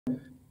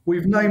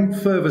We've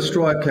named further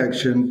strike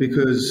action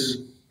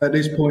because at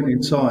this point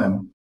in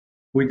time,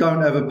 we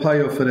don't have a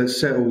payoff that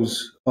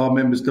settles our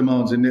members'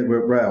 demands in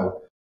Network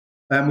Rail.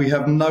 And we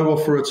have no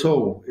offer at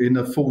all in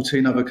the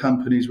 14 other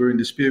companies we're in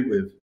dispute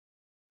with.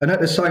 And at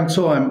the same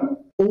time,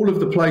 all of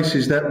the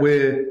places that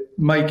we're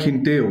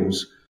making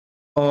deals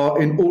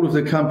are in all of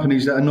the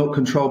companies that are not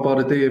controlled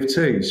by the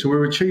DfT. So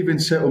we're achieving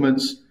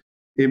settlements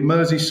in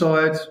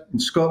Merseyside, in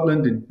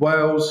Scotland, in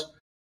Wales,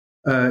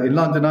 in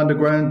London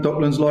Underground,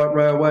 Docklands Light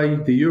Railway,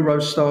 the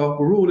Eurostar.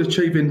 We're all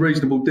achieving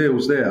reasonable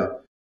deals there.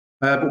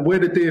 But where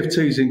the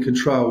DfT's in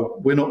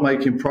control, we're not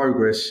making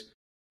progress.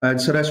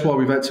 And so that's why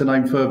we've had to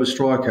name further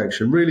strike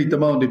action, really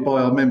demanded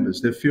by our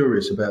members. They're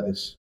furious about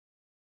this.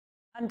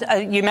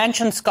 And you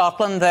mentioned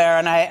Scotland there,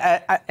 and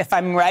I, if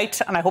I'm right,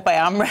 and I hope I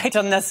am right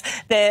on this,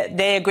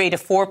 they agreed a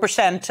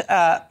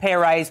 4% pay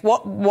rise.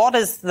 What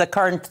is the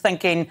current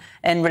thinking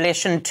in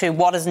relation to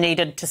what is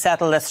needed to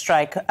settle this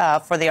strike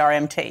for the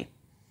RMT?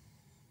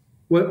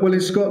 Well,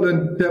 in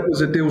Scotland, that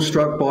was a deal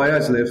struck by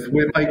ASLEF.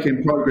 We're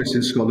making progress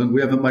in Scotland.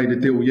 We haven't made a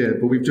deal yet,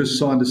 but we've just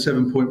signed a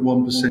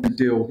 7.1%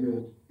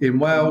 deal in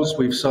Wales.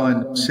 We've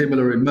signed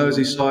similar in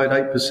Merseyside,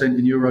 8%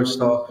 in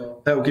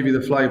Eurostar. That will give you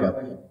the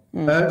flavour.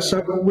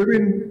 So we're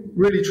in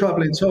really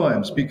troubling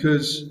times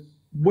because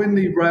when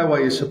the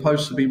railway is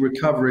supposed to be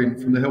recovering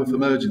from the health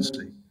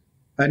emergency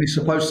and it's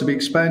supposed to be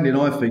expanding,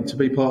 I think, to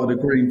be part of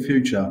the green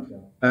future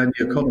and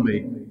the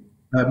economy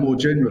more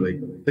generally,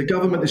 the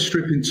government is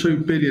stripping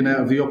 $2 billion out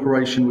of the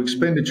operational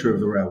expenditure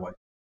of the railway.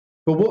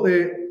 But what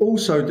they're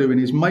also doing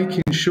is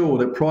making sure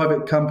that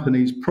private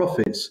companies'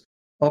 profits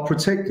are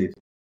protected.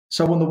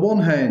 So on the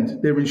one hand,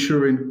 they're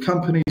ensuring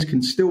companies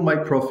can still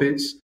make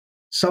profits.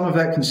 Some of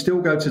that can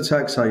still go to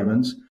tax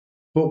havens,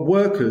 but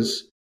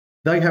workers,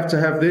 they have to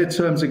have their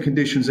terms and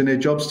conditions and their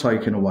jobs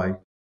taken away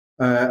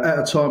at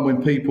a time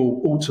when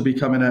people ought to be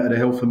coming out of the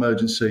health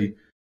emergency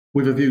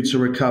with a view to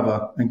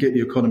recover and get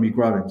the economy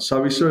growing.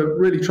 So it's a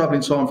really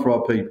troubling time for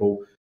our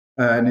people,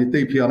 and they're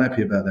deeply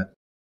unhappy about that.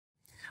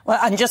 Well,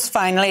 and just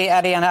finally,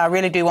 Eddie, and I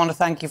really do want to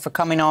thank you for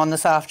coming on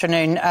this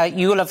afternoon.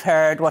 You will have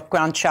heard what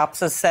Grant Shapps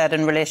has said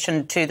in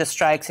relation to the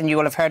strikes, and you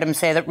will have heard him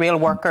say that real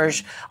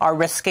workers are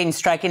risking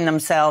striking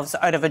themselves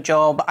out of a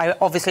job. I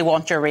obviously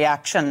want your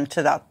reaction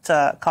to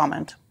that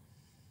comment.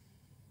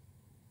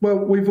 Well,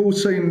 we've all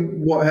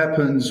seen what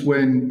happens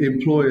when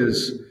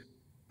employers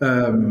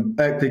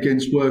act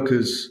against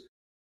workers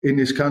in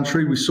this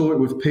country. We saw it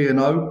with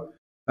P&O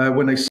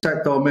when they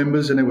sacked our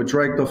members and they were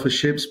dragged off of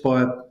ships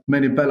by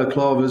men in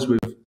balaclavas with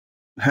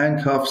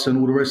handcuffs and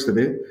all the rest of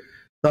it.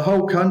 The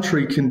whole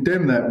country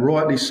condemned that,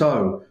 rightly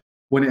so,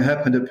 when it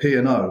happened at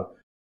P&O.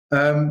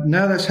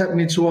 Now that's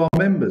happening to our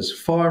members.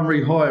 Fire and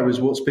rehire is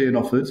what's being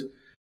offered.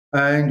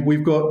 And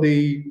we've got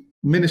the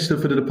Minister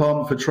for the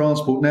Department for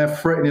Transport now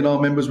threatening our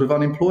members with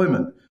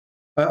unemployment.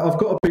 I've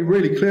got to be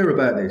really clear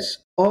about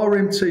this.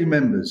 RMT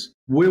members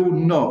will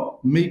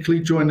not meekly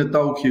join the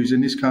dole queues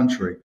in this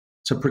country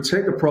to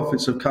protect the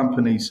profits of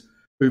companies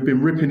who've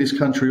been ripping this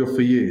country off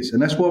for years.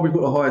 And that's why we've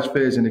got the highest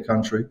fares in the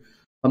country.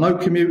 I know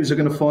commuters are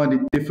going to find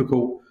it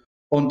difficult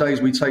on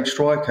days we take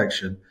strike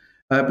action,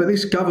 but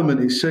this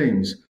government, it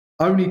seems,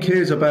 only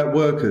cares about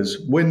workers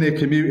when they're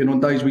commuting on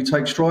days we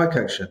take strike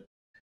action.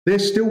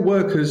 There's still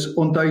workers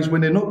on days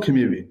when they're not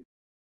commuting.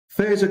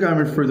 Fares are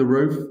going through the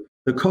roof.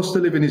 The cost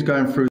of living is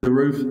going through the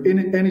roof.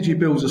 Energy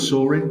bills are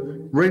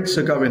soaring. Rents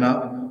are going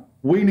up.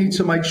 We need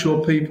to make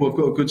sure people have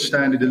got a good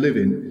standard of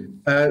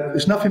living.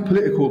 There's nothing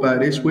political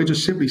about this. We're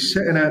just simply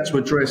setting out to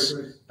address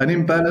an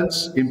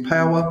imbalance in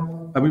power,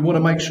 and we want to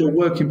make sure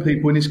working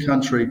people in this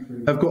country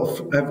have got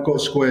a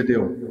square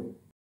deal.